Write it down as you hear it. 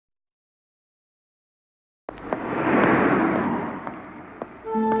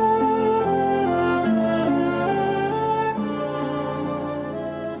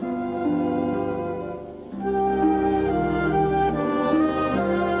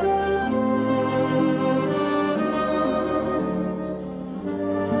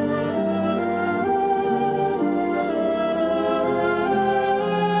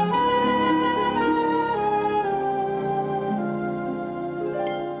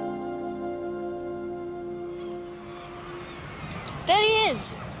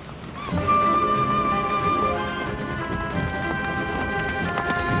is.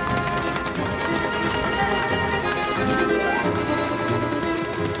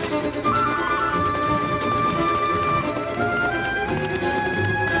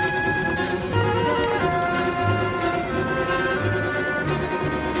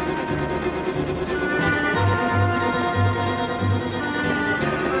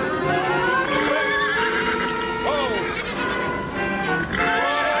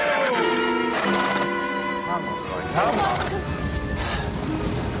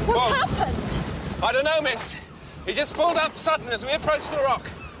 I don't know, miss. He just pulled up sudden as we approached the rock.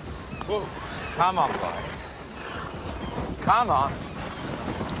 Whoa. Come on, boy. Come on.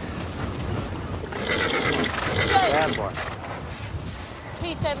 Don't. Yeah, boy.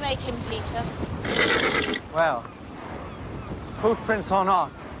 Please don't make him, Peter. Well, hoof prints or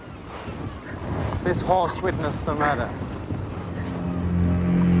not, this horse witnessed the murder.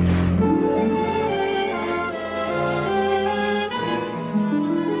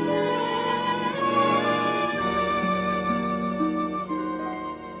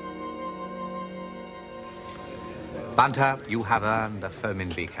 Bunter, you have earned a foaming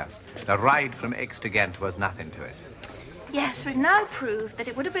beaker. The ride from Aix to Ghent was nothing to it. Yes, we've now proved that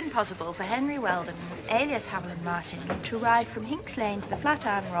it would have been possible for Henry Weldon, alias Haviland Martin, to ride from Hinks Lane to the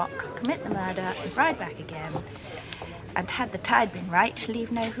Flatiron Rock, commit the murder, and ride back again. And had the tide been right,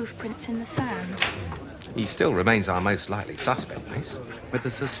 leave no hoof prints in the sand. He still remains our most likely suspect, miss. With a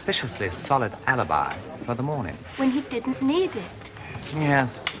suspiciously solid alibi for the morning. When he didn't need it.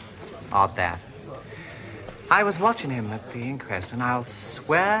 Yes, odd that. I was watching him at the inquest, and I'll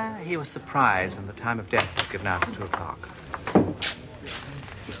swear he was surprised when the time of death was given out as 2 o'clock.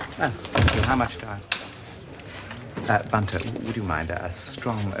 Oh, how much do I... Bunter, would you mind? A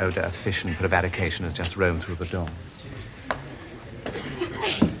strong odour of fish and prevarication has just roamed through the door.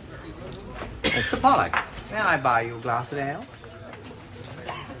 Mr. Pollock, may I buy you a glass of ale?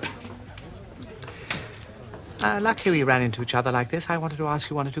 Lucky we ran into each other like this. I wanted to ask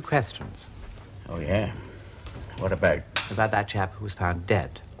you 1 or 2 questions. Oh, yeah? What about? About that chap who was found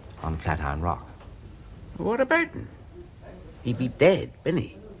dead on Flatiron Rock. What about him? He be dead, been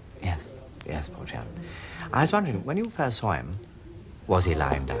he? Yes, poor chap. I was wondering, when you first saw him, was he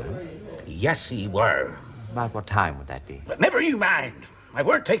lying down? Yes, he were. About what time would that be? But never you mind. I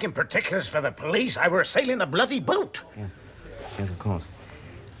weren't taking particulars for the police. I were sailing a bloody boat. Yes, of course.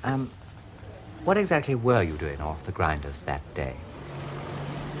 What exactly were you doing off the grinders that day?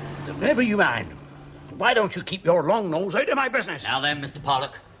 Never you mind. Why don't you keep your long nose out of my business? Now then, Mr.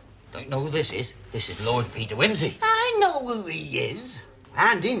 Pollock. Don't know who this is. This is Lord Peter Wimsey. I know who he is.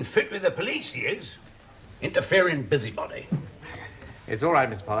 Hand in fit with the police, he is. Interfering busybody. It's all right,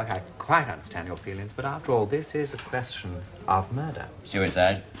 Mr. Pollock. I quite understand your feelings, but after all, this is a question of murder.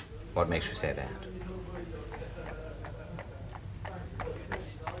 Suicide? What makes you say that?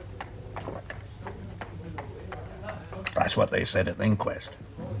 That's what they said at the inquest.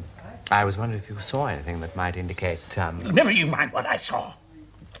 I was wondering if you saw anything that might indicate, Never you mind what I saw.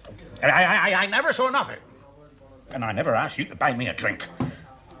 I never saw nothing. And I never asked you to buy me a drink.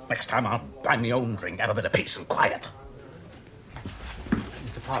 Next time I'll buy me own drink, have a bit of peace and quiet.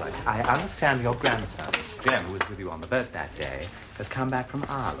 Mr. Pollock, I understand your grandson, Jim, who was with you on the boat that day, has come back from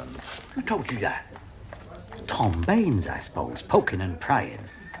Ireland. Who told you that? Tom Baines, I suppose, poking and prying.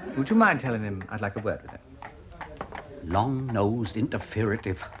 Would you mind telling him I'd like a word with him? Long-nosed,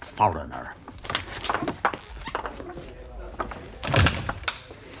 interferative foreigner.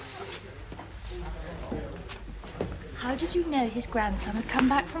 How did you know his grandson had come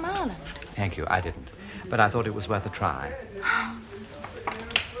back from Ireland? Thank you, I didn't. But I thought it was worth a try.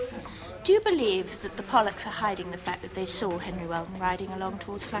 Do you believe that the Pollocks are hiding the fact that they saw Henry Weldon riding along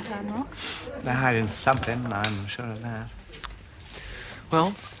towards Flatiron Rock? They're hiding something, I'm sure of that.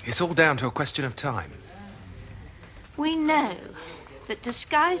 Well, it's all down to a question of time. We know that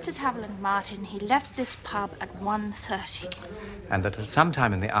disguised as Haviland Martin, he left this pub at 1:30. And that at some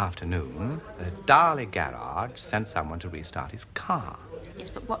time in the afternoon, the Darley garage sent someone to restart his car. Yes,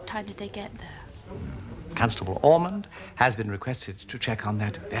 but what time did they get there? Constable Ormond has been requested to check on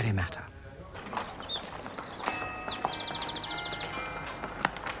that very matter.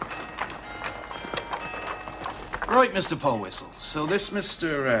 Right, Mr. Polwhistle. So this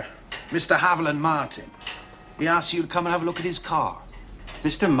Mr. Haviland Martin, he asked you to come and have a look at his car.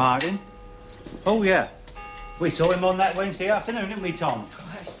 Mr. Martin? Oh, yeah. We saw him on that Wednesday afternoon, didn't we, Tom?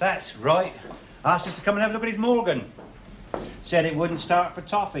 That's right. Asked us to come and have a look at his Morgan. Said it wouldn't start for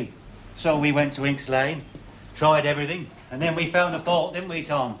toffee. So we went to Hinks Lane, tried everything, and then we found the fault, didn't we,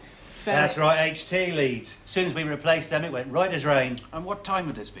 Tom? That's right, HT leads. As soon as we replaced them, it went right as rain. And what time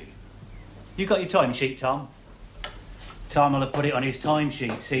would this be? You got your timesheet, Tom? Tom will have put it on his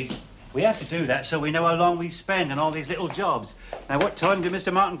timesheet, see? We have to do that so we know how long we spend on all these little jobs. Now, what time did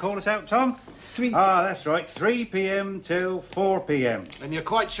Mr. Martin call us out, Tom? 3. Ah, that's right, 3 p.m. till 4 p.m. And you're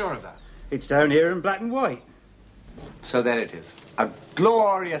quite sure of that? It's down here in black and white. So there it is. A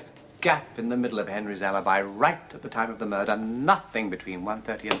glorious gap in the middle of Henry's alibi, right at the time of the murder. Nothing between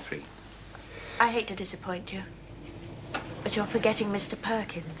 1:30 and 3. I hate to disappoint you, but you're forgetting Mr.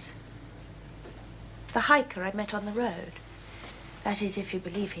 Perkins. The hiker I met on the road. That is, if you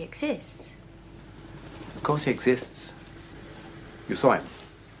believe he exists. Of course he exists. You saw him.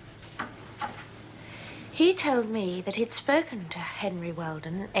 He told me that he'd spoken to Henry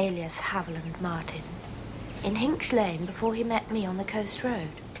Weldon, alias Haviland Martin, in Hinks Lane before he met me on the coast road.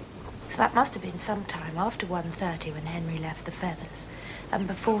 So that must have been sometime after 1:30 when Henry left the Feathers, and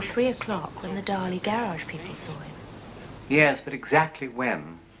before 3 o'clock when the Darley garage people saw him. Yes, but exactly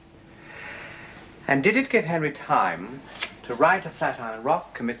when? And did it give Henry time to ride to Flatiron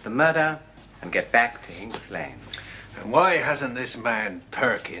Rock, commit the murder, and get back to Hinks Lane? And why hasn't this man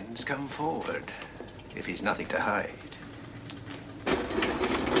Perkins come forward, if he's nothing to hide?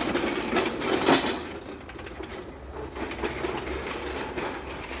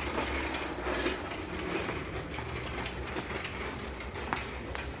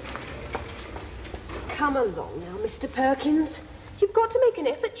 Come along now, Mr. Perkins. You've got to make an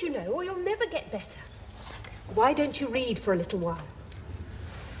effort, you know, or you'll never get better. Why don't you read for a little while?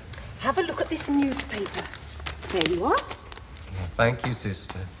 Have a look at this newspaper. There you are. Thank you,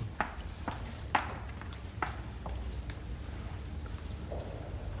 sister.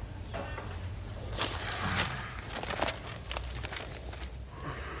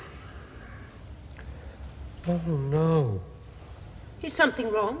 Oh, no. Is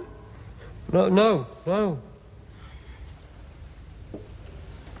something wrong? No.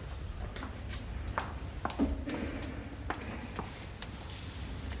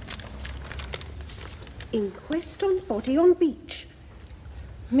 Inquest on body on beach.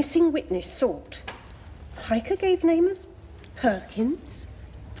 Missing witness sought. Hiker gave name as Perkins.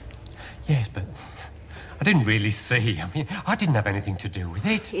 Yes, but I didn't really see. I mean, I didn't have anything to do with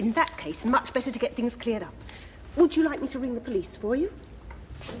it. In that case, much better to get things cleared up. Would you like me to ring the police for you?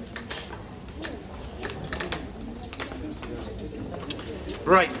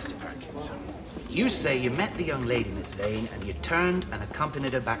 Right, Mr. Perkins. You say you met the young lady, Miss Vane, and you turned and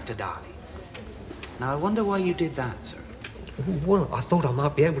accompanied her back to Darley. Now, I wonder why you did that, sir. Well, I thought I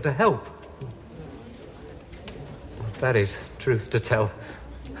might be able to help. That is, truth to tell,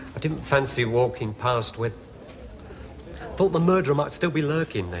 I didn't fancy walking past where... I thought the murderer might still be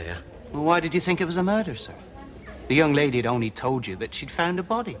lurking there. Well, why did you think it was a murder, sir? The young lady had only told you that she'd found a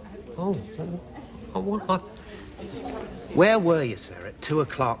body. Where were you, sir, at 2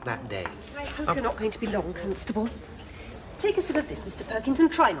 o'clock that day? I hope you're not going to be long, Constable. Take a sip of this, Mr. Perkins,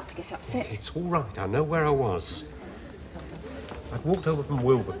 and try not to get upset. It's all right. I know where I was. I'd walked over from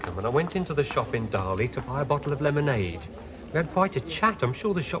Wilvercombe and I went into the shop in Darley to buy a bottle of lemonade. We had quite a chat. I'm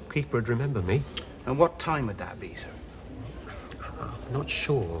sure the shopkeeper would remember me. And what time would that be, sir? I'm not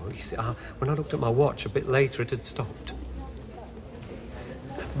sure. You see, when I looked at my watch a bit later, it had stopped.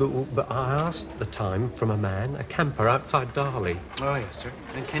 But I asked the time from a man, a camper outside Darley. Oh, yes, sir.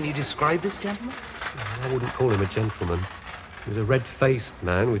 And can you describe this gentleman? I wouldn't call him a gentleman. He was a red-faced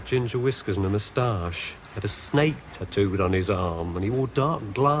man with ginger whiskers and a moustache. He had a snake tattooed on his arm, and he wore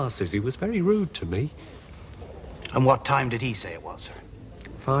dark glasses. He was very rude to me. And what time did he say it was, sir?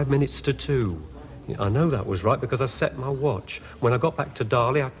 5 minutes to 2. I know that was right because I set my watch. When I got back to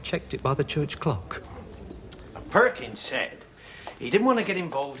Darley, I checked it by the church clock. Perkins said he didn't want to get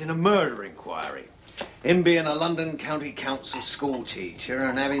involved in a murder inquiry. Him being a London County Council school teacher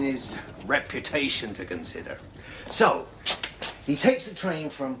and having his reputation to consider. So, he takes the train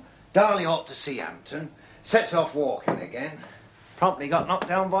from Darley Hall to Seahampton, sets off walking again, promptly got knocked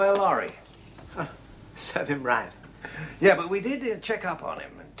down by a lorry. Huh. Serve him right. Yeah, but we did check up on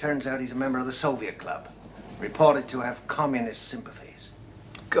him, and turns out he's a member of the Soviet Club, reported to have communist sympathies.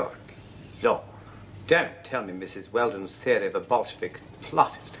 Good Lord. Don't tell me Mrs. Weldon's theory of a Bolshevik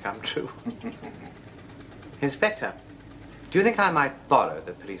plot is to come true. Inspector, do you think I might borrow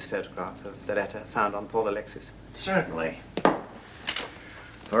the police photograph of the letter found on Paul Alexis? Certainly.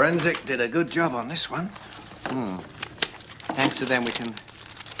 Forensic did a good job on this one. Thanks to them, we can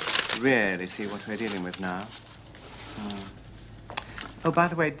really see what we're dealing with now. Oh, by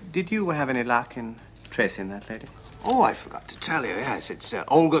the way, did you have any luck in tracing that lady? Oh, I forgot to tell you. Yes, it's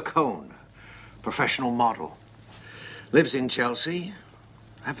Olga Cohn, professional model. Lives in Chelsea,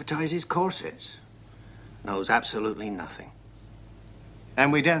 Advertises courses. Knows absolutely nothing.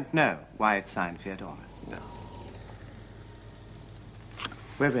 And we don't know why it's signed Theodora. No.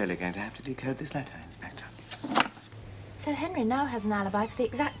 We're really going to have to decode this letter, Inspector. So Henry now has an alibi for the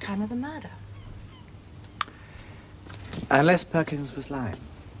exact time of the murder. Unless Perkins was lying.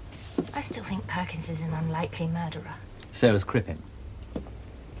 I still think Perkins is an unlikely murderer. So is Crippen.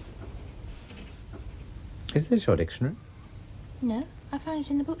 Is this your dictionary? No, I found it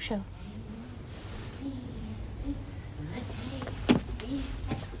in the bookshelf.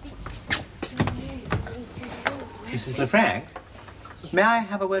 Mrs. Lefranc, may I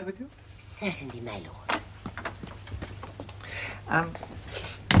have a word with you? Certainly, my lord.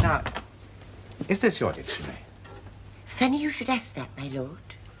 Now, is this your dictionary? Funny you should ask that, my lord.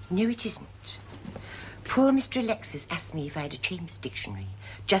 No, it isn't. Poor Mr. Alexis asked me if I had a Chambers dictionary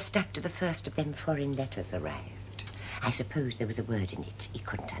just after the first of them foreign letters arrived. I suppose there was a word in it he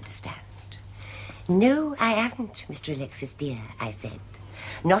couldn't understand. No, I haven't, Mr. Alexis, dear, I said.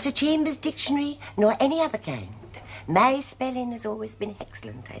 Not a Chambers dictionary, nor any other kind. My spelling has always been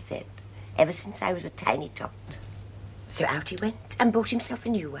excellent, I said, ever since I was a tiny tot. So out he went and bought himself a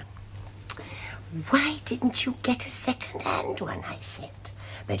new one. Why didn't you get a second-hand one, I said.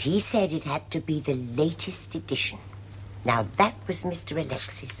 But he said it had to be the latest edition. Now that was Mr.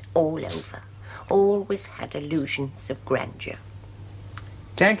 Alexis all over. Always had illusions of grandeur.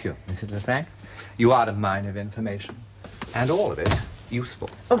 Thank you, Mrs. Lefranc. You are a mine of information, and all of it useful.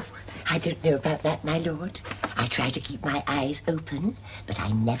 Oh, I don't know about that, my lord. I try to keep my eyes open, but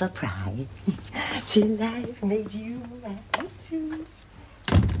I never pry. Till I've made you happy too.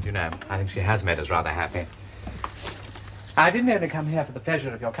 You know, I think she has made us rather happy. I didn't only come here for the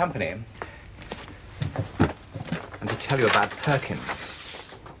pleasure of your company, and to tell you about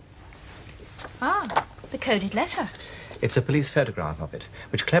Perkins. Ah, the coded letter. It's a police photograph of it,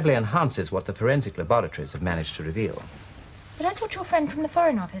 which cleverly enhances what the forensic laboratories have managed to reveal. But I thought your friend from the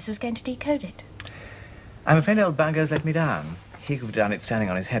Foreign Office was going to decode it. I'm afraid old Bungo's let me down. He could have done it standing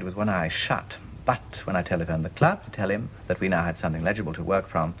on his head with one eye shut. But when I telephoned the club to tell him that we now had something legible to work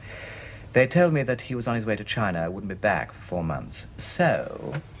from, they told me that he was on his way to China, wouldn't be back for 4 months.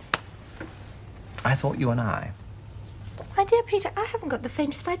 So, I thought you and I. My dear Peter, I haven't got the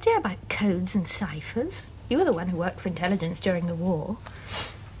faintest idea about codes and ciphers. You were the one who worked for intelligence during the war.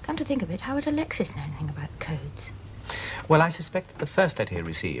 Come to think of it, how would Alexis know anything about codes? Well, I suspect that the first letter he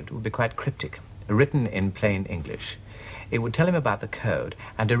received would be quite cryptic, written in plain English. It would tell him about the code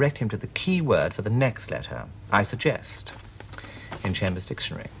and direct him to the key word for the next letter, I suggest, in Chambers'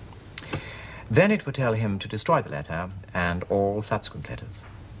 dictionary. Then it would tell him to destroy the letter and all subsequent letters.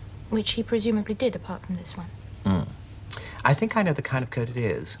 Which he presumably did, apart from this one. I think I know the kind of code it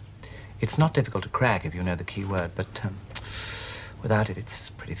is. It's not difficult to crack if you know the key word, but without it,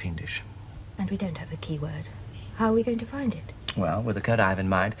 it's pretty fiendish. And we don't have the key word. How are we going to find it? Well, with the code I have in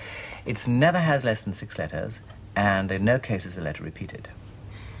mind, it never has less than 6 letters, and in no case is a letter repeated.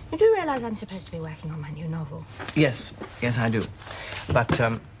 You do realise I'm supposed to be working on my new novel? Yes, I do. But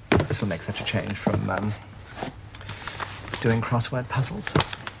this will make such a change from doing crossword puzzles.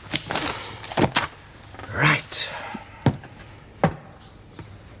 Right.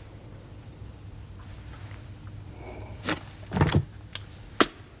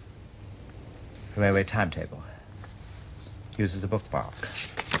 The railway timetable. Uses a bookmark.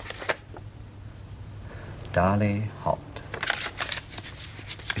 Darley Halt.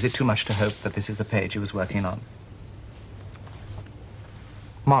 Is it too much to hope that this is the page he was working on?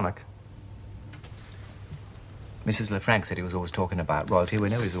 Monarch. Mrs. Lefranc said he was always talking about royalty. We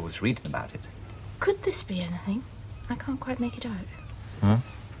know he's always reading about it. Could this be anything? I can't quite make it out. Hmm?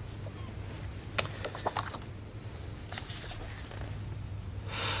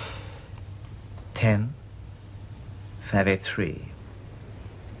 Ten, 583.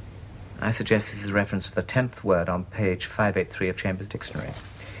 I suggest this is a reference to the 10th word on page 583 of Chambers' dictionary.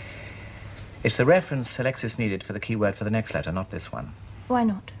 It's the reference Alexis needed for the key word for the next letter, not this one. Why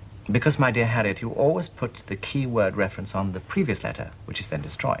not? Because, my dear Harriet, you always put the key word reference on the previous letter, which is then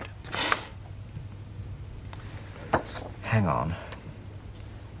destroyed. Hang on.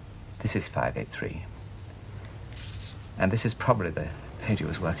 This is 583. And this is probably the page he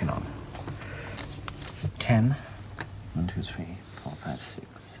was working on. 10, 1, 2, 3, 4, 5, 6,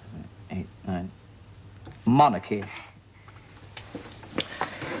 7, 8, 9. Monarchy.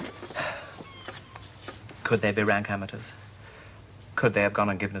 Could they be rank amateurs? Could they have gone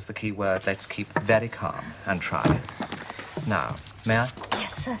and given us the key word, let's keep very calm and try? Now, may I?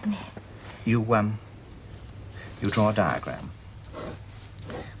 Yes, certainly. You draw a diagram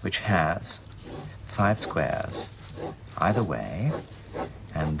which has 5 squares either way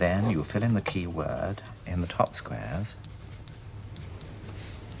then you fill in the key word in the top squares.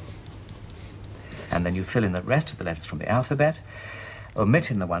 And then you fill in the rest of the letters from the alphabet,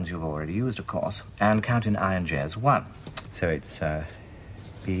 omitting the ones you've already used, of course, and count in I and J as 1. So it's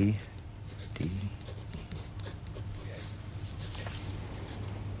B, D.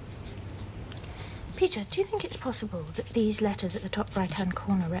 Peter, do you think it's possible that these letters at the top right-hand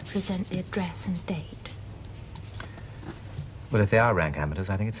corner represent the address and date? Well, if they are rank amateurs,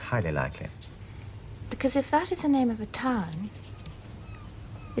 I think it's highly likely. Because if that is the name of a town,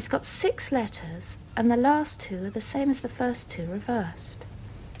 it's got 6 letters, and the last 2 are the same as the first 2 reversed.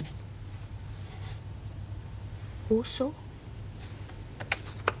 Warsaw?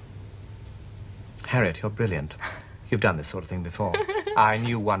 Harriet, you're brilliant. You've done this sort of thing before. I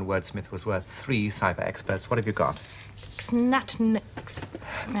knew one wordsmith was worth 3 cipher experts. What have you got? Xnatnx.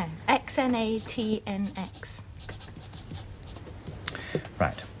 No, Xnatnx.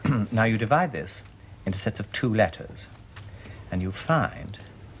 Right. Now you divide this into sets of 2 letters, and you find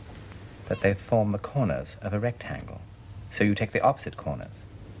that they form the corners of a rectangle. So you take the opposite corners.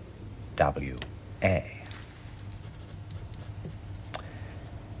 W, A.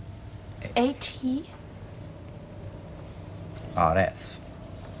 A-T. RS.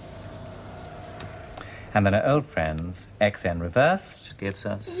 And then our old friends, XN reversed, gives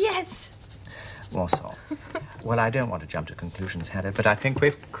us... Yes! Warsaw. Well, I don't want to jump to conclusions, Harriet, but I think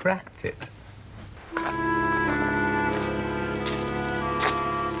we've cracked it.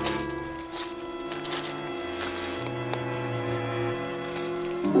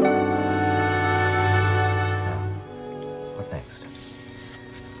 What next?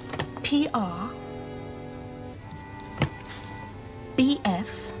 PR.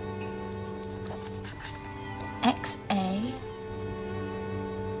 BF. XA.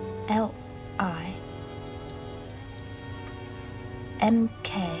 LI. MK.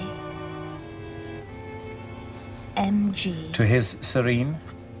 MG. To His Serene?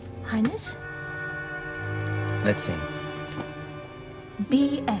 Highness? Let's see.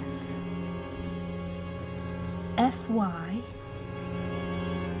 BF. FY.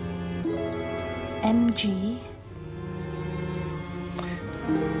 MG.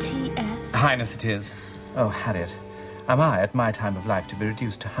 TS. Highness it is. Oh, Harriet, am I, at my time of life, to be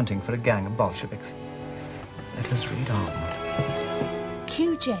reduced to hunting for a gang of Bolsheviks? Let us read on.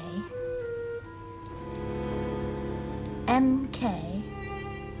 QJ. MK.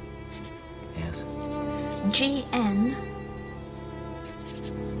 Yes. GN.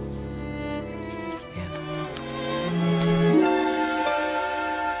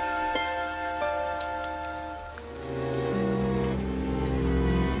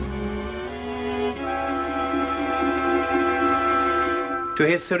 To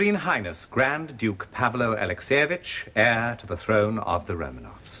His Serene Highness, Grand Duke Pavlo Alexeyevich, heir to the throne of the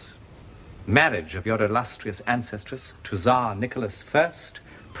Romanovs. Marriage of your illustrious ancestress to Tsar Nicholas I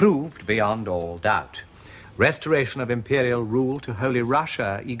proved beyond all doubt. Restoration of imperial rule to Holy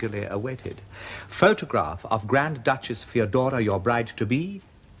Russia eagerly awaited. Photograph of Grand Duchess Fyodora, your bride-to-be,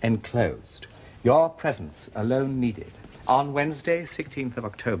 enclosed. Your presence alone needed. On Wednesday, 16th of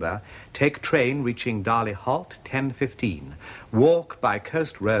October, take train reaching Darley Halt, 10:15. Walk by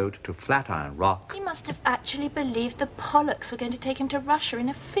Coast Road to Flatiron Rock. He must have actually believed the Pollocks were going to take him to Russia in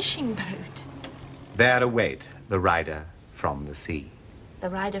a fishing boat. There await the rider from the sea. The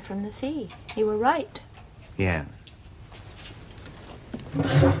rider from the sea. You were right. Yes.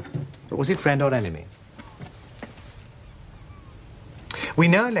 But was he friend or enemy? We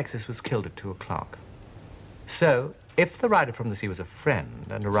know Alexis was killed at 2 o'clock. So, if the rider from the sea was a friend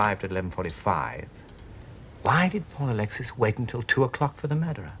and arrived at 11:45, why did poor Alexis wait until 2 o'clock for the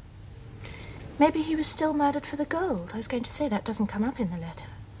murderer? Maybe he was still murdered for the gold. I was going to say that doesn't come up in the letter.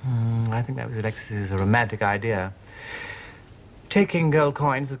 I think that was Alexis's romantic idea. Taking gold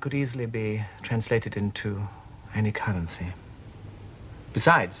coins that could easily be translated into any currency.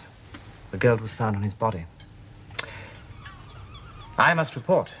 Besides, the gold was found on his body. I must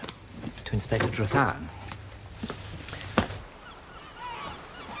report to Inspector Drothan.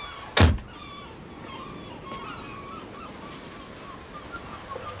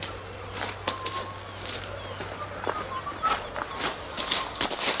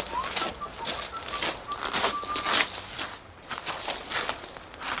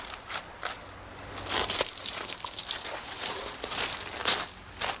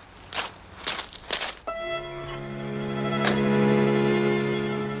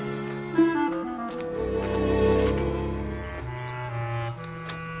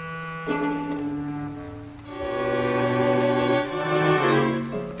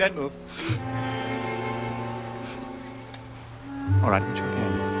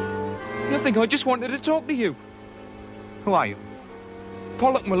 Nothing, I just wanted to talk to you. Who are you?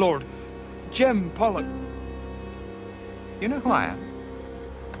 Pollock, my lord. Jem Pollock. You know who I am?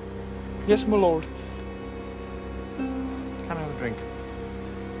 Yes, my lord. Can I have a drink?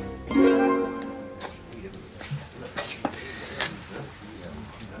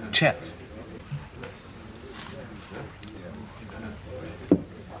 Cheers.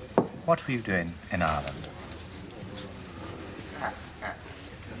 What were you doing in Ireland?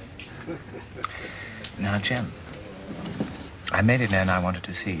 Now, Jim, I made it known I wanted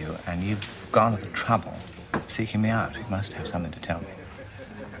to see you, and you've gone to the trouble seeking me out. You must have something to tell me.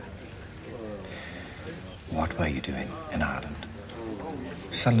 What were you doing in Ireland?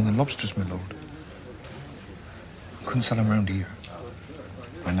 Selling the lobsters, my lord. Couldn't sell them round here.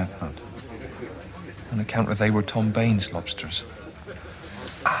 Why not? On account of they were Tom Bain's lobsters.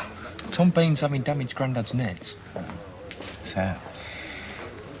 Tom Bain's having damaged Grandad's nets. So,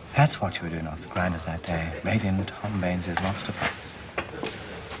 that's what you were doing off the grinders that day, raiding Tom Bain's lobster pots.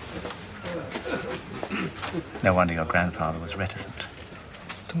 No wonder your grandfather was reticent.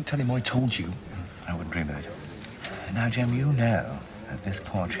 Don't tell him I told you. I wouldn't dream of it. Now, Jim, you know that this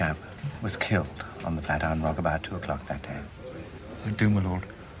poor chap was killed on the Flatiron Rock about 2 o'clock that day. I do, my lord.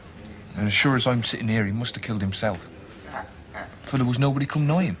 And as sure as I'm sitting here, he must have killed himself. For there was nobody come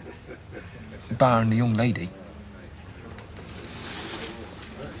nigh him. Barring the young lady.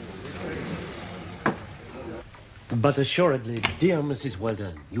 But assuredly, dear Mrs.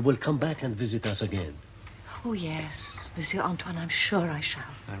 Weldon, you will come back and visit us again. Oh, yes, Monsieur Antoine, I'm sure I shall.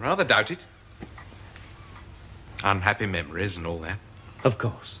 I rather doubt it. Unhappy memories and all that. Of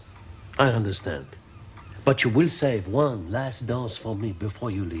course. I understand. But you will save one last dance for me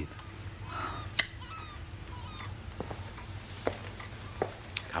before you leave.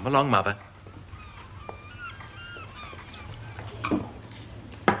 Come along, Mother.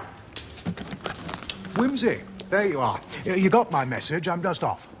 Wimsey, there you are. You got my message. I'm just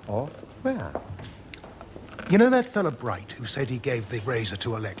off. Off? Where? You know that fella Bright who said he gave the razor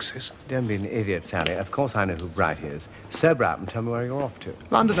to Alexis? Don't be an idiot, Sally. Of course I know who Bright is. So, Broughton, tell me where you're off to.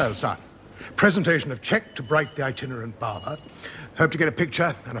 London, old son. Presentation of cheque to Bright the itinerant barber. Hope to get a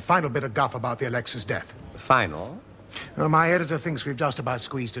picture and a final bit of guff about the Alexis death. Final? Well, my editor thinks we've just about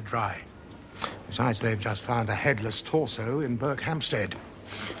squeezed it dry. Besides, they've just found a headless torso in Berkhamsted.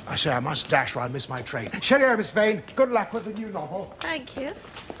 I say, I must dash or I miss my train. Cheerio, Miss Vane. Good luck with the new novel. Thank you.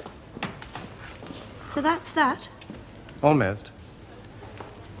 So that's that? Almost.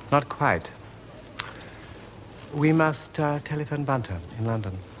 Not quite. We must telephone Bunter in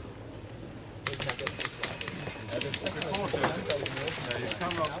London.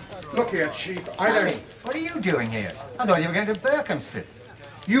 Look here, Chief. What are you doing here? I thought you were going to Berkhamsted.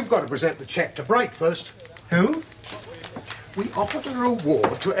 You've got to present the cheque to Bright first. Who? We offered a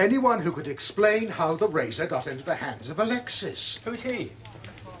reward to anyone who could explain how the razor got into the hands of Alexis. Who's he?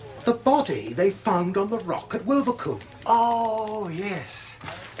 The body they found on the rock at Wilvercombe. Oh, yes.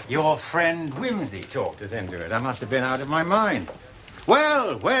 Your friend Wimsey talked us into it. I must have been out of my mind.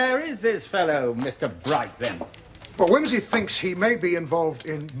 Well, where is this fellow, Mr. Bright, then? Well, Wimsey thinks he may be involved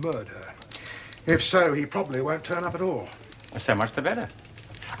in murder. If so, he probably won't turn up at all. So much the better.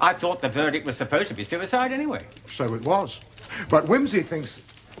 I thought the verdict was supposed to be suicide anyway. So it was. But Wimsey thinks...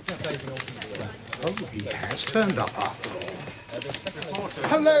 Oh, he has turned up after all.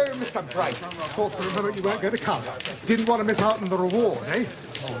 Hello, Mr. Bright. Thought for a moment you weren't going to come. Didn't want to miss out on the reward, eh?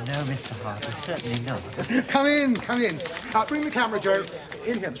 Oh, no, Mr. Harper, certainly not. Come in, come in. Bring the camera, Joe.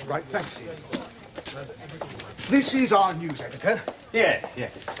 In here, Mr. Bright. Thanks. This is our news editor.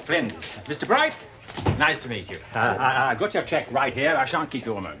 Yes, splendid. Mr. Bright, nice to meet you. I got your cheque right here. I shan't keep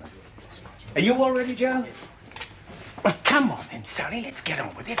you a moment. Are you all ready, Joe? Well, come on then, Sally. Let's get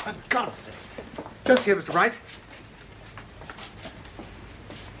on with it, for God's sake. Just here, Mr. Bright.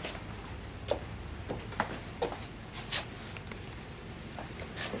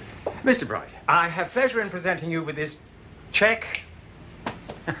 Mr. Bright, I have pleasure in presenting you with this cheque.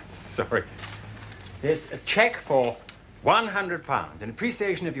 Sorry. This cheque for £100 in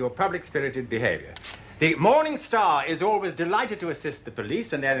appreciation of your public-spirited behaviour. The Morning Star is always delighted to assist the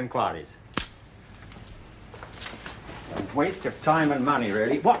police in their inquiries. A waste of time and money,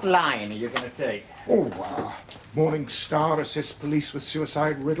 really. What line are you going to take? Oh, Morning Star assists police with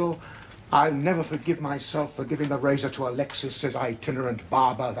suicide riddle. I'll never forgive myself for giving the razor to Alexis as itinerant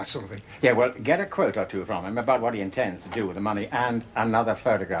barber, that sort of thing. Yeah, well, get a quote or two from him about what he intends to do with the money and another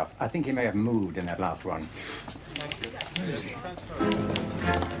photograph. I think he may have moved in that last one.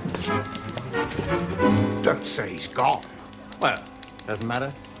 Don't say he's gone. Well, doesn't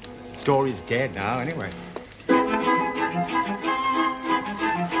matter. Story's dead now, anyway.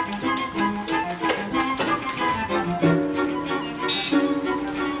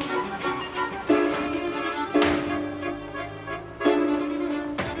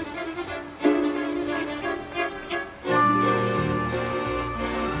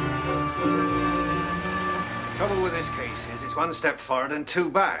 Trouble with this case is it's one step forward and two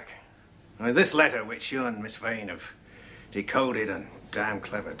back. I mean, this letter, which you and Miss Vane have decoded and damn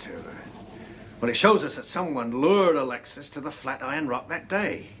clever too, well, it shows us that someone lured Alexis to the Flatiron Rock that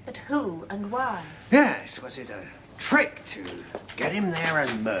day. But who and why? Yes, was it a trick to get him there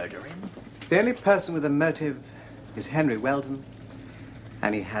and murder him? The only person with a motive is Henry Weldon,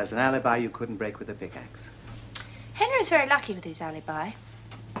 and he has an alibi you couldn't break with a pickaxe. Henry's very lucky with his alibi.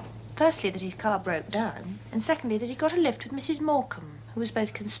 Firstly, that his car broke down, and secondly, that he got a lift with Mrs. Morecambe, who was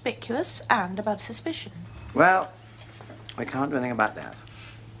both conspicuous and above suspicion. Well, we can't do anything about that.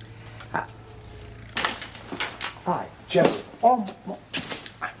 By Jove. Oh,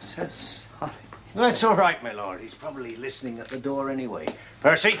 I'm so sorry. That's all right, my lord. He's probably listening at the door anyway.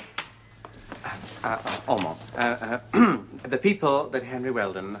 Percy? The people that Henry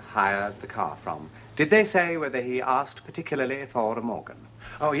Weldon hired the car from, did they say whether he asked particularly for a Morgan?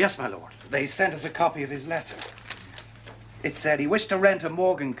 Oh, yes, my lord. They sent us a copy of his letter. It said he wished to rent a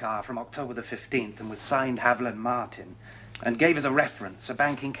Morgan car from October the 15th and was signed Haviland Martin and gave us a reference, a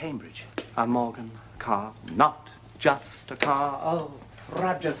bank in Cambridge. A Morgan car, not just a car. Oh,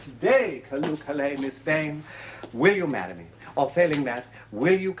 frabjous day, Kalukale, Miss Vane. Will you marry me? Or failing that,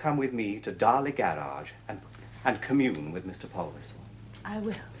 will you come with me to Darley Garage and commune with Mr. Polwhistle? I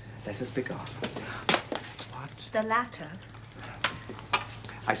will. Let us be gone. What? The latter.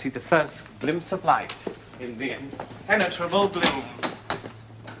 I see the first glimpse of light in the impenetrable gloom.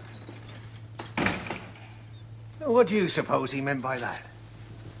 What do you suppose he meant by that?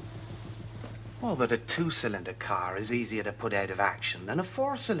 Well, that a two-cylinder car is easier to put out of action than a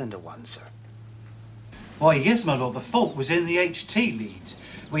four-cylinder one, sir. Why, yes, my lord, the fault was in the HT leads.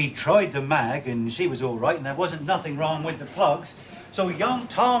 We tried the mag, and she was all right, and there wasn't nothing wrong with the plugs. So young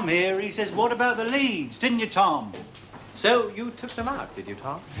Tom here, he says, what about the leads? Didn't you, Tom? So you took them out, did you,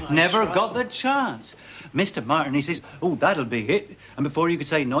 Tom? Never got the chance. Mr. Martin, he says, oh, that'll be it. And before you could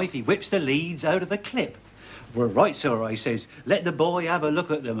say knife, he whips the leads out of the clip. Well, right, sir, I says, let the boy have a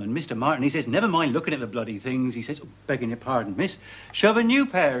look at them. And Mr. Martin, he says, never mind looking at the bloody things. He says, oh, begging your pardon, miss, shove a new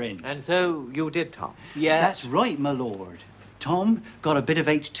pair in. And so you did, Tom? Yes. That's right, my lord. Tom got a bit of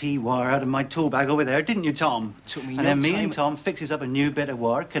HT wire out of my tool bag over there, didn't you, Tom? Took me and then me and Tom fixes up a new bit of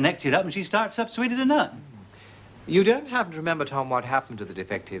wire, connects it up, and she starts up sweet as a nut. You don't happen to remember, Tom, what happened to the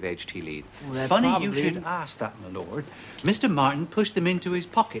defective HT leads? Well, funny you should ask that, my lord. Mr. Martin pushed them into his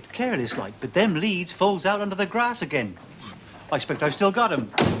pocket, careless-like, but them leads falls out under the grass again. I expect I've still got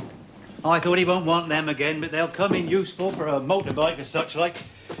them. I thought he won't want them again, but they'll come in useful for a motorbike or such like.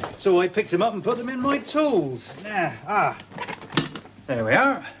 So I picked them up and put them in my tools. There we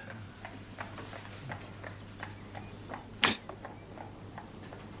are.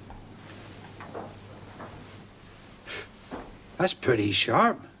 That's pretty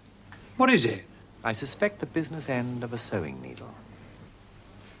sharp. What is it? I suspect the business end of a sewing needle.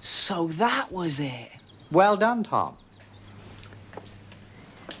 So that was it. Well done, Tom.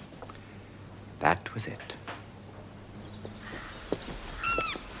 That was it.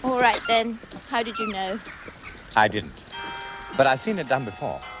 All right, then. How did you know? I didn't. But I've seen it done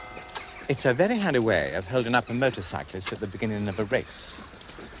before. It's a very handy way of holding up a motorcyclist at the beginning of a race.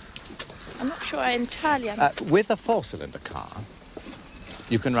 I'm not sure I entirely understand. With a four-cylinder car,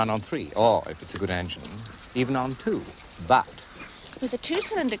 you can run on 3, or, if it's a good engine, even on 2. But... with a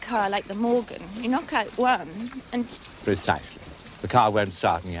two-cylinder car like the Morgan, you knock out one, and... Precisely. The car won't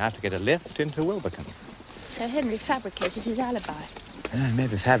start, and you have to get a lift into Wilbekin. So Henry fabricated his alibi.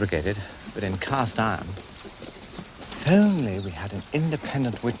 Maybe fabricated, but in cast iron. If only we had an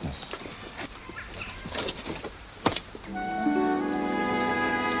independent witness.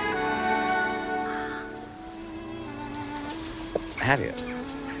 Harriet.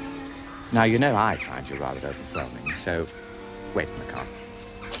 Now, you know I find you rather overwhelming, so wait in the car.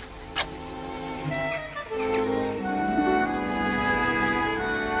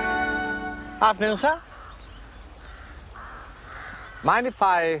 Afternoon, sir. Mind if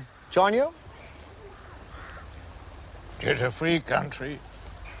I join you? It's a free country.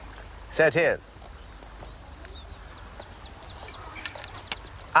 So it is.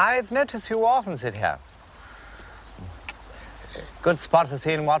 I've noticed you often sit here. Good spot for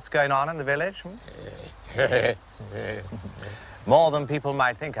seeing what's going on in the village. More than people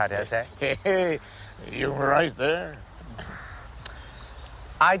might think, I dare say. You're right there.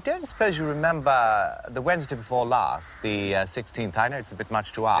 I don't suppose you remember the Wednesday before last, the 16th. I know it's a bit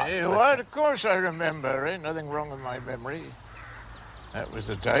much to ask. Well, of course I remember. Ain't nothing wrong with my memory. That was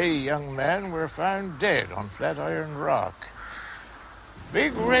the day young men were found dead on Flatiron Rock.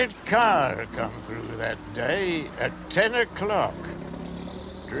 Big red car come through that day at 10 o'clock,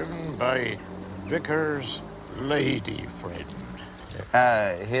 driven by Vickers lady friend.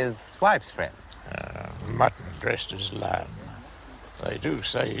 His wife's friend? Mutton dressed as lamb. They do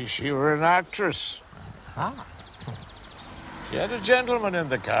say she were an actress. Ah. She had a gentleman in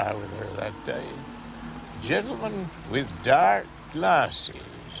the car with her that day. A gentleman with dark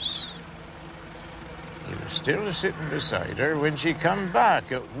glasses. He was still sitting beside her when she come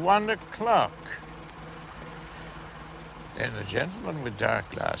back at 1 o'clock. Then the gentleman with dark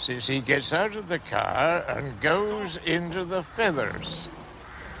glasses, he gets out of the car and goes into the Feathers.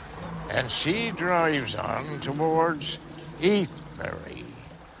 And she drives on towards Heathbury.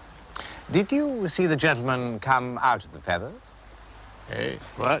 Did you see the gentleman come out of the Feathers? Eh,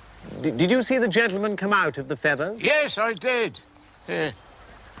 what? Did you see the gentleman come out of the Feathers? Yes, I did.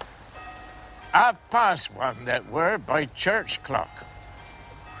 1:30 that were by church clock.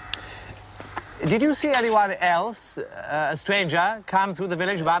 Did you see anyone else, a stranger, come through the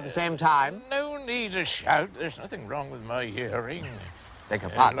village about the same time? No need to shout. There's nothing wrong with my hearing. Beg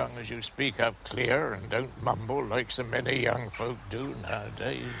your As pardon. long as you speak up clear and don't mumble like so many young folk do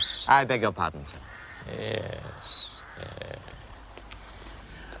nowadays. I beg your pardon, sir. Yes.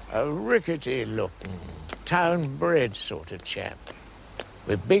 A rickety-looking, town-bred sort of chap,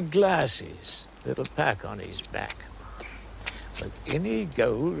 with big glasses, little pack on his back. But in he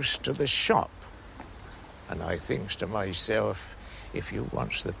goes to the shop, and I thinks to myself, if you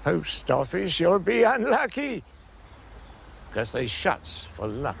wants the post office, you'll be unlucky, because they shuts for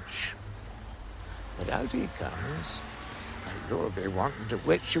lunch. But out he comes, and you'll be wanting to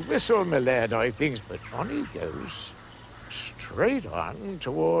wet your whistle, my lad, I thinks, but on he goes, straight on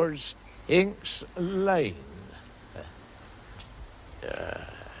towards Inks Lane.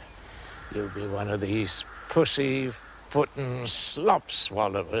 You'll be one of these pussy-footin' slop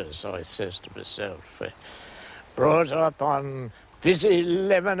swallowers, I says to myself. Brought up on fizzy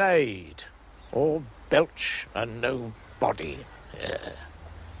lemonade, all belch and no body.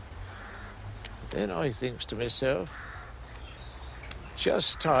 Then I thinks to myself,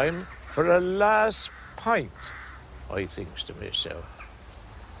 just time for a last pint, I thinks to myself.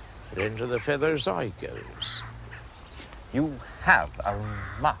 And into the Feathers I goes. You have a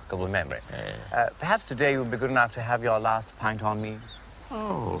remarkable memory. Perhaps today you'll be good enough to have your last pint on me.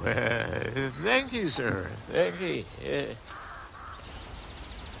 Oh, thank you, sir. Thank you.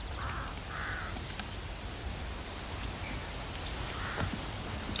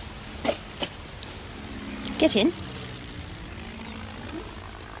 Get in.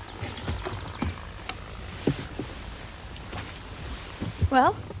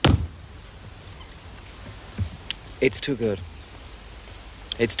 Well? It's too good.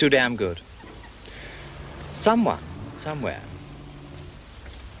 It's too damn good. Someone, somewhere,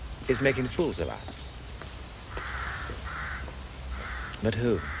 is making fools of us. But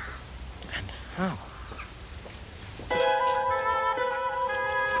who? And how?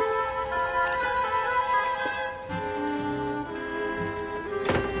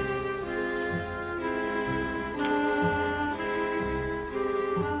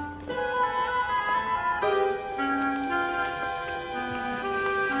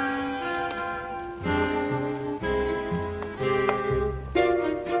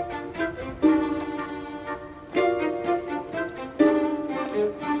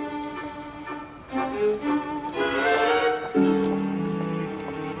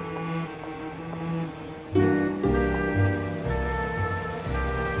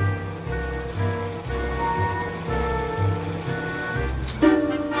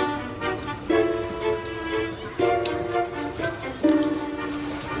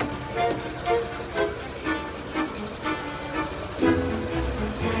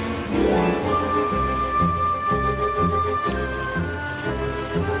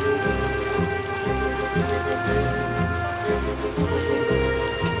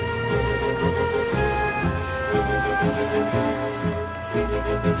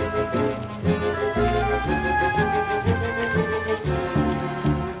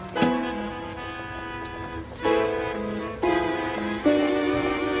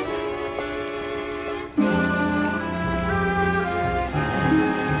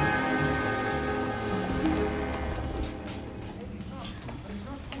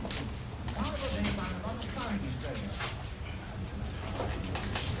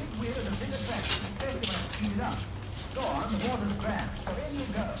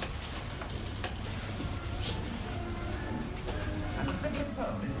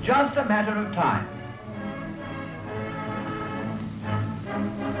 Just a matter of time.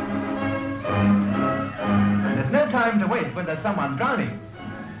 And there's no time to wait when there's someone drowning.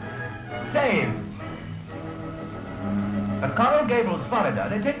 Save! At Coral Gables, Florida,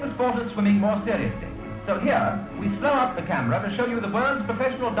 they take the sport of swimming more seriously. So here, we slow up the camera to show you the world's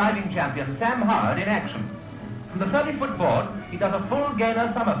professional diving champion, Sam Howard, in action. From the 30-foot board, he does a full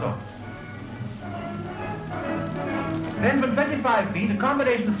gainer somersault. Then from 25 feet, a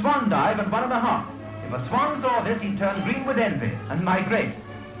combination swan dive and 1.5. If a swan saw this, he'd turn green with envy and migrate.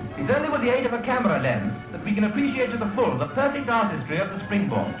 It's only with the aid of a camera lens that we can appreciate to the full the perfect artistry of the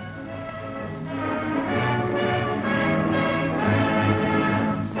springboard.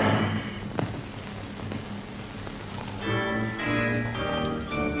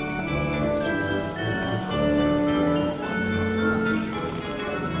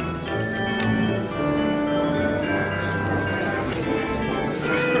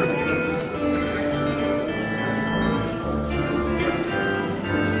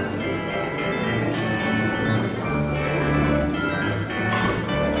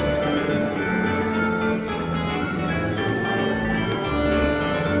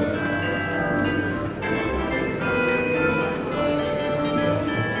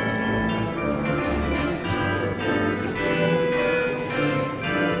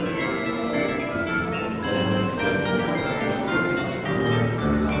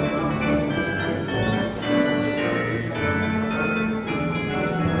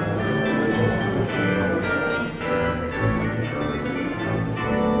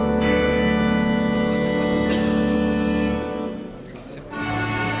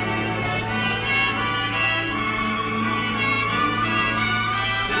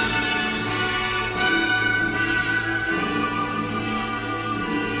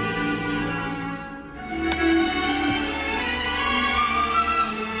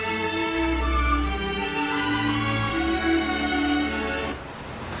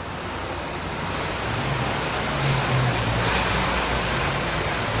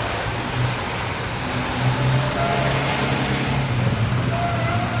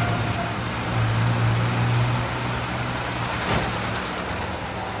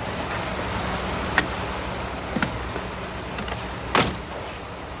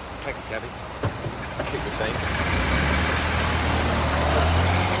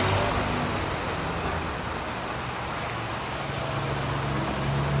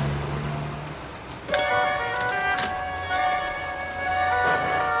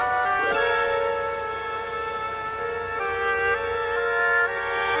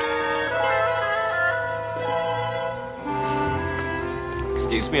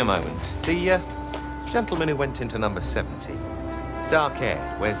 Excuse me a moment. The gentleman who went into number 70. Dark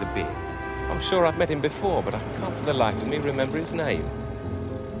hair, wears a beard. I'm sure I've met him before, but I can't for the life of me remember his name.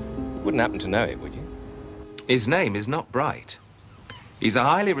 You wouldn't happen to know it, would you? His name is not Bright. He's a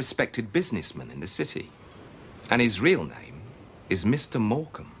highly respected businessman in the city. And his real name is Mr.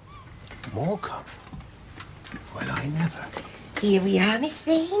 Morecambe. Morecambe? Well, I never. Here we are, Miss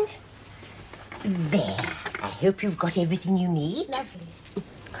Vane. There. I hope you've got everything you need. Lovely.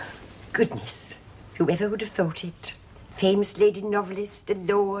 Goodness, whoever would have thought it? Famous lady novelist, the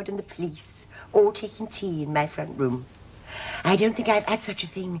lord and the police, all taking tea in my front room. I don't think I've had such a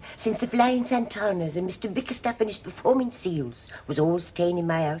thing since the Flying Santanas and Mr. Bickerstaff and his performing seals was all staying in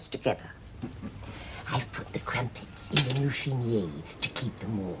my house together. I've put the crumpets in the new chimier to keep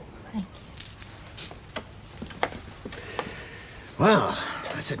them warm. Thank you. Well,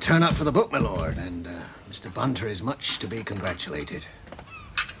 that's a turn-up for the book, my lord, and Mr. Bunter is much to be congratulated.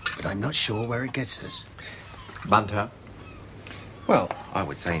 But I'm not sure where it gets us. Bunter? Well, I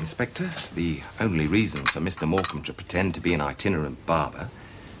would say, Inspector, the only reason for Mr. Morecambe to pretend to be an itinerant barber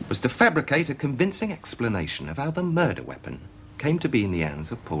was to fabricate a convincing explanation of how the murder weapon came to be in the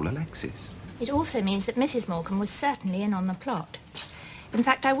hands of Paul Alexis. It also means that Mrs. Morecambe was certainly in on the plot. In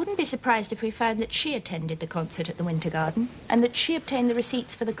fact, I wouldn't be surprised if we found that she attended the concert at the Winter Garden and that she obtained the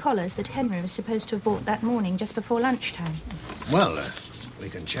receipts for the collars that Henry was supposed to have bought that morning just before lunchtime. Well, we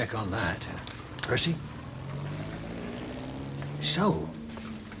can check on that. Percy? So,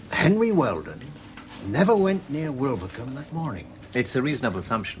 Henry Weldon never went near Wilvercombe that morning. It's a reasonable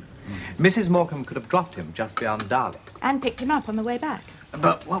assumption. Mrs. Morecambe could have dropped him just beyond Darley. And picked him up on the way back.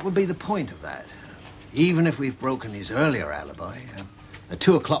 But what would be the point of that? Even if we've broken his earlier alibi, the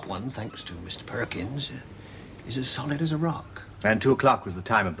 2 o'clock one, thanks to Mr. Perkins, is as solid as a rock. And 2 o'clock was the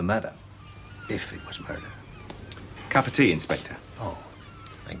time of the murder. If it was murder. Cup of tea, Inspector. Oh,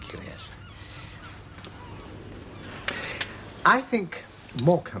 thank you, yes. I think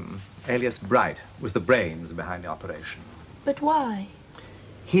Morecambe, alias Bright, was the brains behind the operation. But why?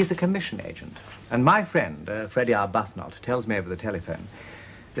 He's a commission agent, and my friend, Freddie Arbuthnot, tells me over the telephone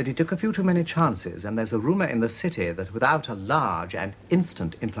that he took a few too many chances, and there's a rumor in the city that without a large and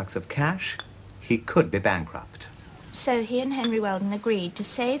instant influx of cash, he could be bankrupt. So he and Henry Weldon agreed to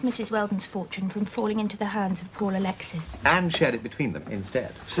save Mrs. Weldon's fortune from falling into the hands of Paul Alexis. And shared it between them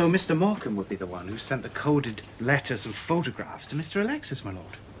instead. So Mr. Morecambe would be the one who sent the coded letters and photographs to Mr. Alexis, my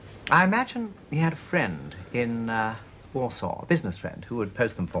lord. I imagine he had a friend in Warsaw, a business friend, who would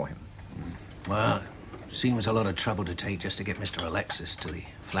post them for him. Well, seems a lot of trouble to take just to get Mr. Alexis to the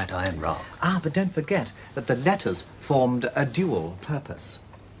Flatiron Rock. Ah, but don't forget that the letters formed a dual purpose.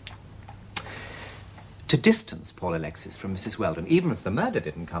 To distance Paul Alexis from Mrs. Weldon, even if the murder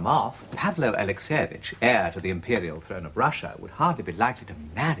didn't come off, Pavlo Alexeyevich, heir to the imperial throne of Russia, would hardly be likely to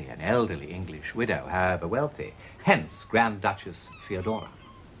marry an elderly English widow, however wealthy. Hence, Grand Duchess Feodora.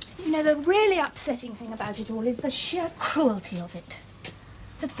 You know, the really upsetting thing about it all is the sheer cruelty of it.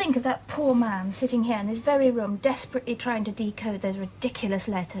 To think of that poor man sitting here in this very room, desperately trying to decode those ridiculous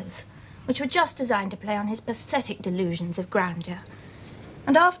letters, which were just designed to play on his pathetic delusions of grandeur.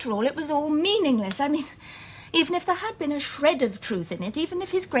 And after all, it was all meaningless. I mean, even if there had been a shred of truth in it, even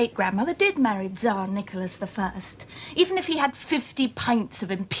if his great-grandmother did marry Tsar Nicholas I, even if he had 50 pints of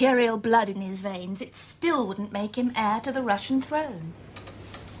imperial blood in his veins, it still wouldn't make him heir to the Russian throne.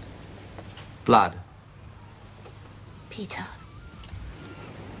 Blood. Peter.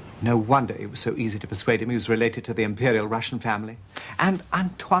 No wonder it was so easy to persuade him he was related to the imperial Russian family. And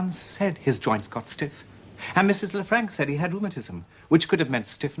Antoine said his joints got stiff. And Mrs. Lefranc said he had rheumatism, which could have meant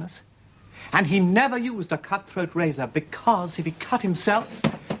stiffness. And he never used a cutthroat razor because if he cut himself,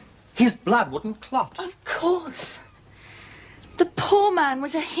 his blood wouldn't clot. Of course. The poor man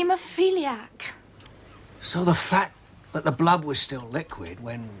was a haemophiliac. So the fact that the blood was still liquid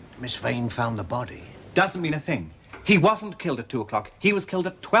when Miss Vane found the body doesn't mean a thing. He wasn't killed at 2 o'clock. He was killed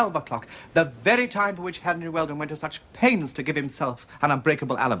at 12 o'clock, the very time for which Henry Weldon went to such pains to give himself an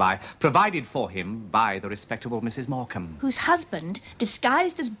unbreakable alibi, provided for him by the respectable Mrs. Morecambe. Whose husband,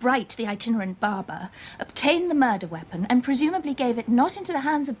 disguised as Bright, the itinerant barber, obtained the murder weapon and presumably gave it not into the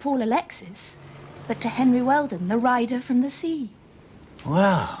hands of Paul Alexis, but to Henry Weldon, the rider from the sea.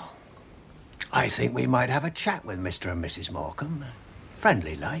 Well, I think we might have a chat with Mr. and Mrs. Morecambe.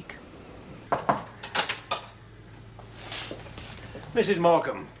 Friendly-like. Mrs.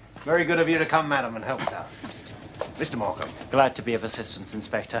 Morecambe, very good of you to come, madam, and help us out. Mr. Morecambe. Glad to be of assistance,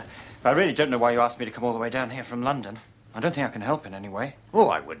 Inspector. I really don't know why you asked me to come all the way down here from London. I don't think I can help in any way. Oh,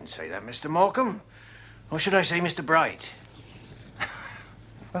 I wouldn't say that, Mr. Morecambe. Or should I say Mr. Bright?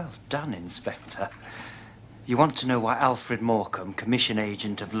 Well done, Inspector. You want to know why Alfred Morecambe, commission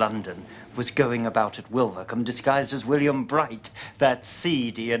agent of London, was going about at Wilvercombe disguised as William Bright, that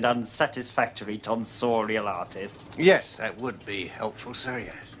seedy and unsatisfactory tonsorial artist? Yes, that would be helpful, sir,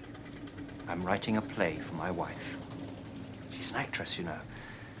 yes. I'm writing a play for my wife. She's an actress, you know.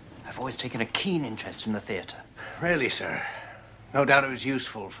 I've always taken a keen interest in the theatre. Really, sir? No doubt it was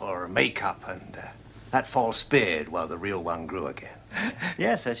useful for make-up and that false beard while the real one grew again.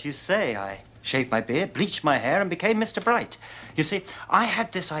 Yes, as you say, I shaved my beard, bleached my hair, and became Mr. Bright. You see, I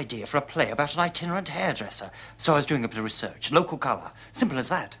had this idea for a play about an itinerant hairdresser, so I was doing a bit of research, local colour, simple as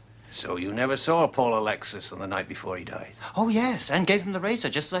that. So you never saw Paul Alexis on the night before he died? Oh, yes, and gave him the razor,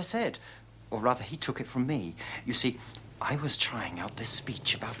 just as I said. Or rather, he took it from me. You see, I was trying out this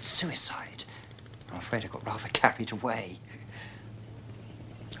speech about suicide. I'm afraid I got rather carried away.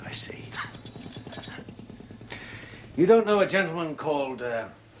 I see. You don't know a gentleman called,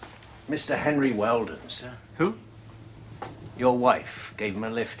 Mr. Henry Weldon, sir? Who? Your wife gave him a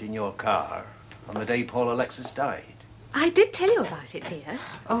lift in your car on the day Paul Alexis died. I did tell you about it, dear.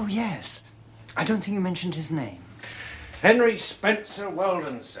 Oh, yes. I don't think you mentioned his name. Henry Spencer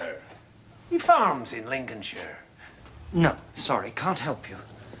Weldon, sir. He farms in Lincolnshire. No, sorry, can't help you.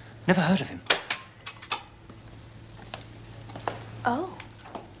 Never heard of him. Oh.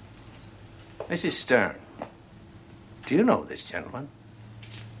 Mrs. Stern, do you know this gentleman?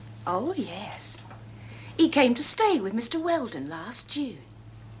 Oh, yes. He came to stay with Mr. Weldon last June.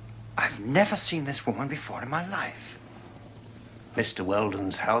 I've never seen this woman before in my life. Mr.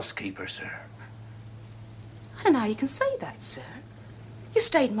 Weldon's housekeeper, sir. I don't know how you can say that, sir. You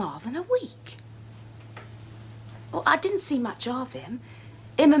stayed more than a week. Oh, I didn't see much of him.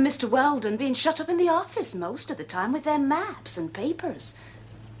 Him and Mr. Weldon being shut up in the office most of the time with their maps and papers.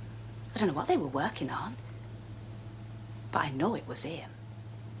 I don't know what they were working on. But I know it was him.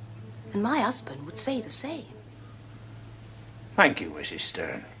 And my husband would say the same. Thank you, Mrs.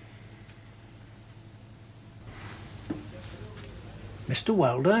 Stern. Mr.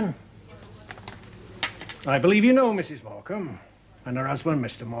 Weldon, I believe you know Mrs. Morecambe and her husband,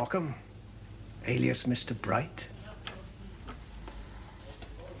 Mr. Morecambe, alias Mr. Bright.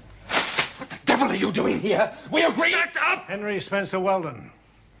 What the devil are you doing here? We agreed... Shut up! Henry Spencer Weldon,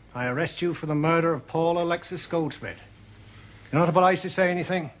 I arrest you for the murder of Paul Alexis Goldsmith. You're not obliged to say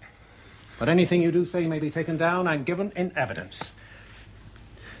anything, but anything you do say may be taken down and given in evidence.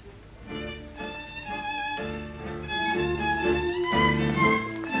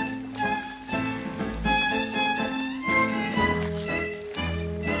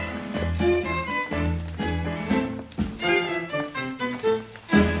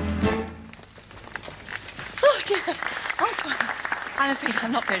 Oh, dear. Antoine, I'm afraid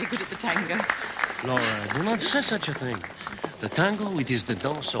I'm not very good at the tango. Flora, do not say such a thing. The tango, it is the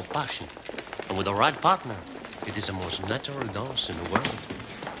dance of passion. And with the right partner, it is the most natural dance in the world.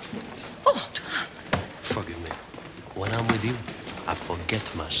 Oh, Antoine. Forgive me. When I'm with you, I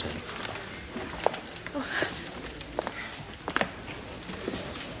forget myself.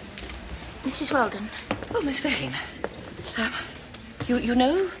 Mrs. Weldon. Oh, Miss Vane. You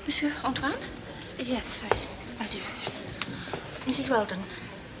know Monsieur Antoine? Yes, I do. Mrs. Weldon,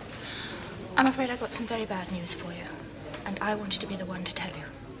 I'm afraid I've got some very bad news for you, and I wanted to be the one to tell you.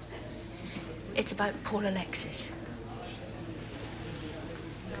 It's about Paul Alexis.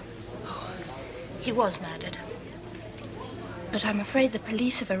 He was murdered. But I'm afraid the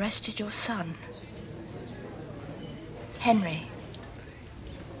police have arrested your son. Henry.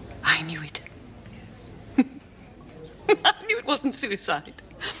 I knew it. I knew it wasn't suicide.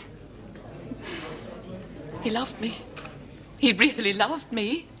 He loved me. He really loved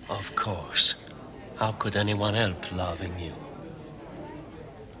me. Of course. How could anyone help loving you?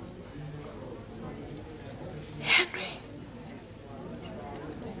 Henry.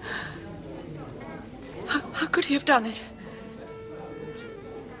 How could he have done it?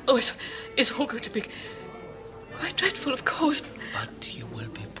 Oh, it's all going to be quite dreadful, of course. But you will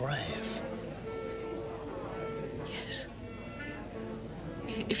be brave. Yes.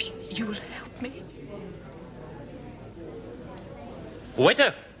 If you will help me.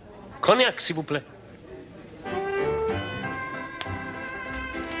 Waiter! Cognac, s'il vous plaît.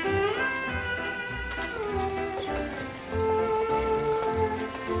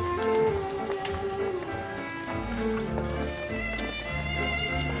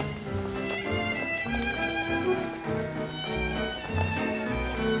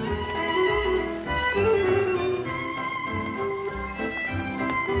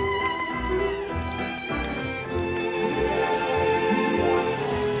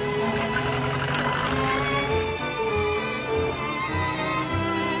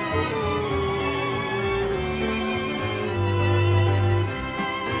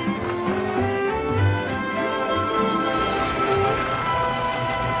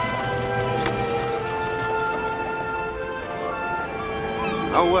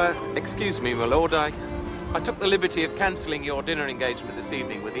 Excuse me, my lord, I took the liberty of cancelling your dinner engagement this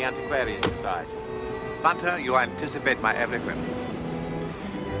evening with the Antiquarian Society. Bunter, you anticipate my every whim.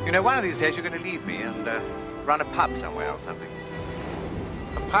 You know, one of these days you're going to leave me and run a pub somewhere or something.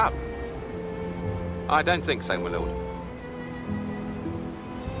 A pub? I don't think so, my lord.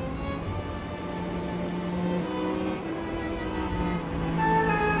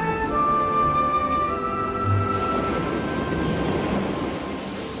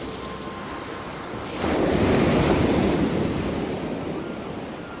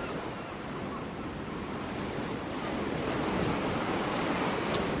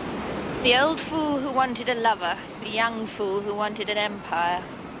 The old fool who wanted a lover, the young fool who wanted an empire.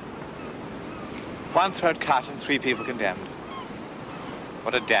 One throat cut and 3 people condemned.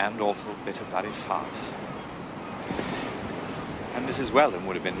 What a damned awful bit of bloody farce. And Mrs. Weldon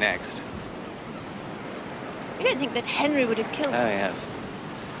would have been next. You don't think that Henry would have killed Oh, her? yes.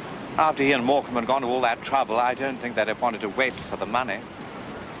 After he and Morecambe had gone to all that trouble, I don't think they'd have wanted to wait for the money.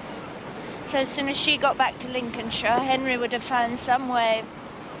 So as soon as she got back to Lincolnshire, Henry would have found some way...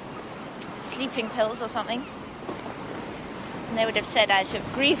 sleeping pills or something. And they would have said, out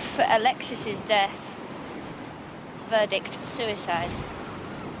of grief for Alexis's death, verdict, suicide.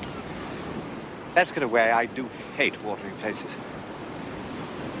 Let's get away. I do hate watering places.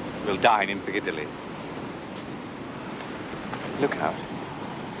 We'll dine in Piccadilly. Look out.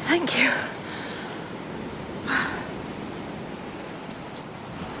 Thank you.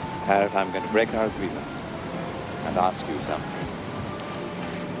 Harriet, I'm going to break our agreement and ask you something.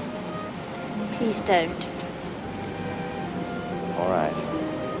 Please don't. All right.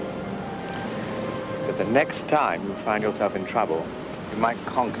 But the next time you find yourself in trouble, you might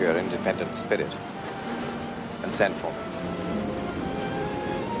conquer your independent spirit and send for me.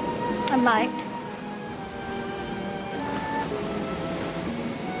 I might.